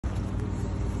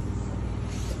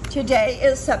Today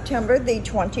is September the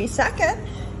 22nd.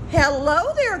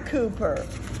 Hello there, Cooper.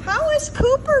 How is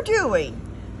Cooper doing?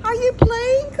 Are you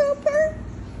playing, Cooper?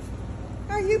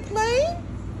 Are you playing?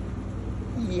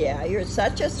 Yeah, you're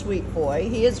such a sweet boy.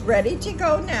 He is ready to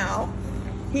go now.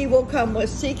 He will come with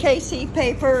CKC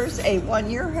papers, a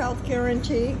 1-year health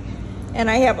guarantee, and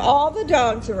I have all the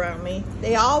dogs around me.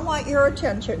 They all want your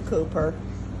attention, Cooper.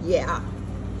 Yeah.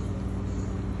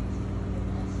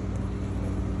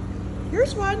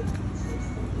 Here's one.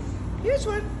 Here's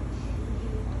one.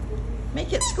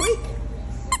 Make it squeak.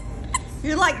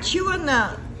 You're like chewing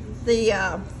the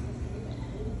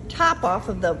top off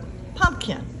of the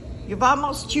pumpkin. You've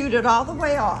almost chewed it all the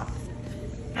way off.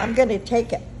 I'm gonna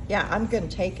take it. Yeah, I'm gonna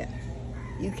take it.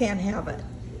 You can't have it.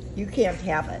 You can't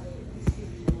have it.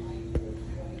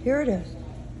 Here it is.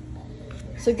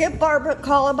 So give Barbara a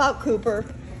call about Cooper,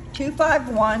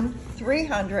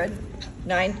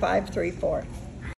 251-300-9534.